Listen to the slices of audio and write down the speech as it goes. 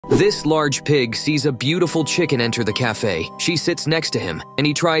This large pig sees a beautiful chicken enter the cafe. She sits next to him, and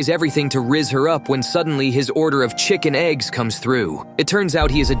he tries everything to rizz her up when suddenly his order of chicken eggs comes through. It turns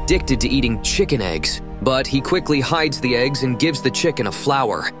out he is addicted to eating chicken eggs. But he quickly hides the eggs and gives the chicken a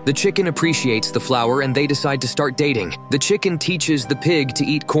flower. The chicken appreciates the flower and they decide to start dating. The chicken teaches the pig to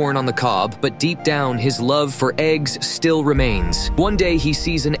eat corn on the cob, but deep down his love for eggs still remains. One day he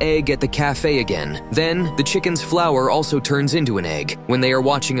sees an egg at the cafe again. Then the chicken's flower also turns into an egg. When they are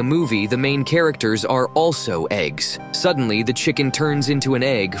watching a movie, the main characters are also eggs. Suddenly the chicken turns into an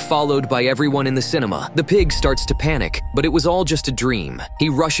egg, followed by everyone in the cinema. The pig starts to panic, but it was all just a dream. He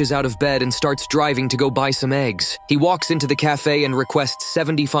rushes out of bed and starts driving to go buy some eggs. He walks into the cafe and requests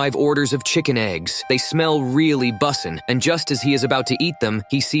 75 orders of chicken eggs. They smell really bussin', and just as he is about to eat them,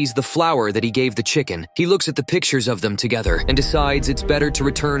 he sees the flower that he gave the chicken. He looks at the pictures of them together and decides it's better to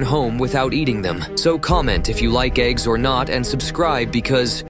return home without eating them. So comment if you like eggs or not and subscribe because